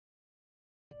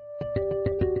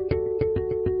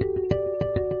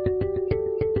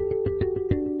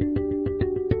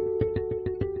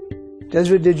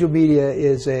Deseret Digital Media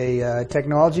is a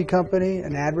technology company,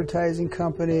 an advertising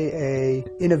company, a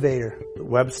innovator.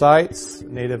 Websites,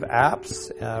 native apps,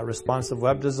 responsive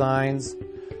web designs,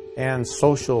 and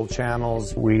social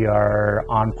channels. We are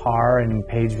on par in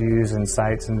page views and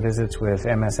sites and visits with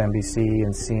MSNBC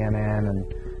and CNN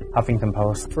and Huffington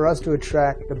Post. For us to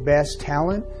attract the best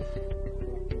talent,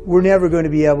 we're never going to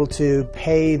be able to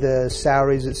pay the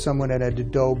salaries that someone at a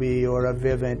Adobe or a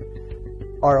Vivint.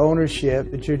 Our ownership,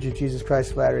 the Church of Jesus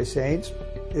Christ of Latter-day Saints,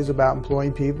 is about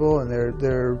employing people, and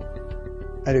they're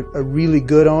a really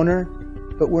good owner,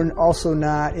 but we're also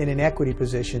not in an equity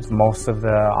position. Most of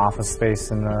the office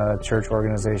space in the church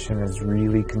organization is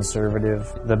really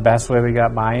conservative. The best way we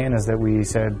got buy-in is that we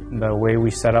said the way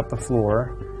we set up the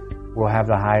floor will have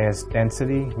the highest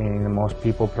density, meaning the most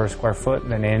people per square foot,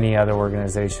 than any other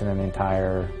organization in the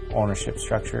entire ownership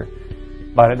structure.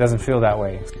 But it doesn't feel that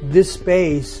way. This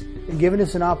space has given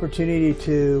us an opportunity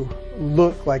to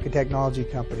look like a technology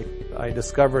company. I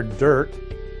discovered DIRTT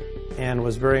and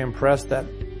was very impressed that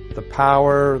the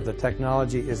power, the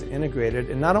technology is integrated.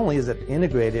 And not only is it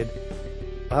integrated,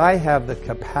 I have the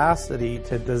capacity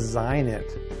to design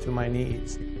it to my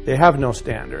needs. They have no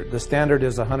standard. The standard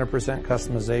is 100%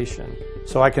 customization.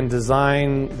 So I can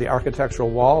design the architectural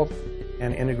wall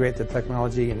and integrate the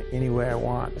technology in any way I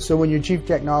want. So when your chief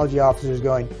technology officer is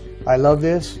going, I love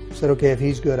this, said, okay, if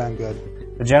he's good, I'm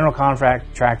good. The general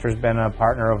contractor's been a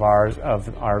partner of ours,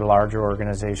 of our larger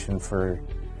organization, for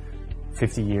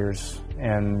 50 years,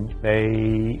 and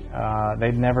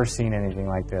they'd never seen anything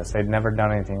like this. They'd never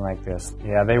done anything like this.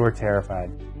 Yeah, they were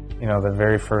terrified. You know, the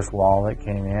very first wall that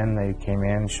came in, they came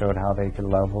in, showed how they could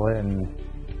level it, and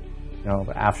you know,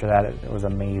 after that it was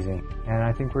amazing. And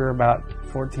I think we were about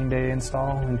 14-day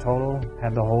install in total,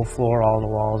 had the whole floor, all the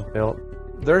walls built.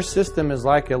 Their system is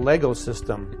like a Lego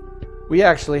system. We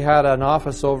actually had an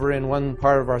office over in one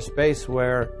part of our space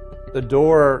where the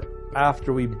door,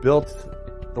 after we built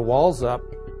the walls up,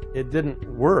 it didn't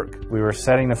work. We were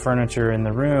setting the furniture in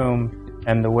the room,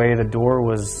 and the way the door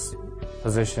was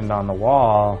positioned on the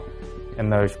wall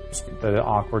and the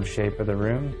awkward shape of the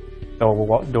room,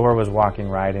 the door was walking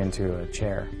right into a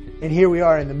chair. And here we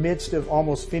are in the midst of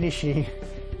almost finishing,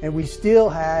 and we still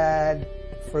had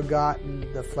forgotten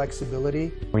the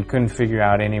flexibility. We couldn't figure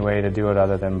out any way to do it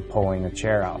other than pulling the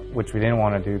chair out, which we didn't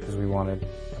want to do because we wanted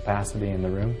capacity in the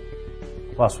room.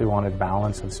 Plus we wanted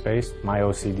balance of space. My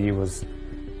OCD was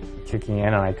kicking in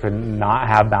and I couldn't not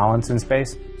have balance in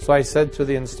space. So I said to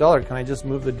the installer, can I just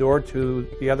move the door to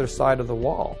the other side of the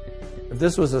wall? If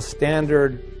this was a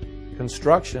standard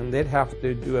construction, they'd have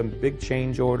to do a big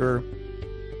change order.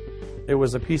 It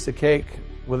was a piece of cake.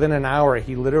 Within an hour,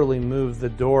 he literally moved the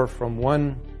door from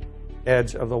one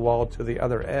edge of the wall to the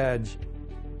other edge.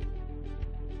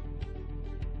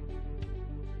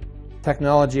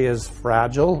 Technology is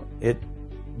fragile. It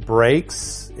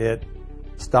breaks. It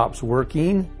stops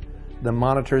working. The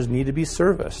monitors need to be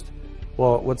serviced.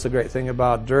 Well, what's the great thing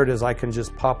about DIRTT is I can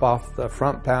just pop off the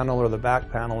front panel or the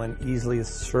back panel and easily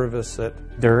service it.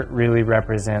 DIRTT really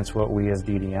represents what we as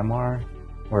DDM are.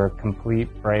 We're a complete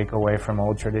break away from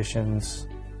old traditions.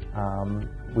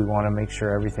 We want to make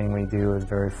sure everything we do is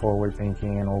very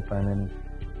forward-thinking and open,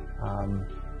 and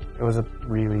it was a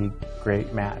really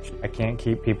great match. I can't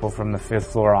keep people from the 5th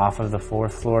floor off of the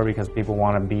 4th floor because people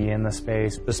want to be in the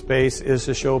space. The space is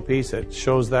a showpiece. It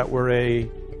shows that we're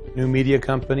a new media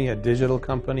company, a digital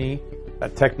company,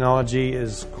 that technology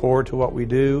is core to what we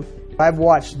do. I've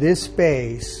watched this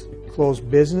space close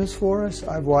business for us.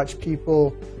 I've watched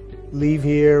people leave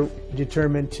here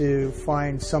determined to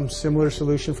find some similar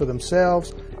solution for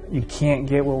themselves. You can't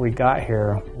get what we got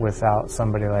here without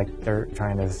somebody like DIRTT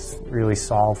trying to really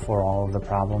solve for all of the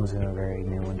problems in a very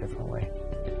new and different way.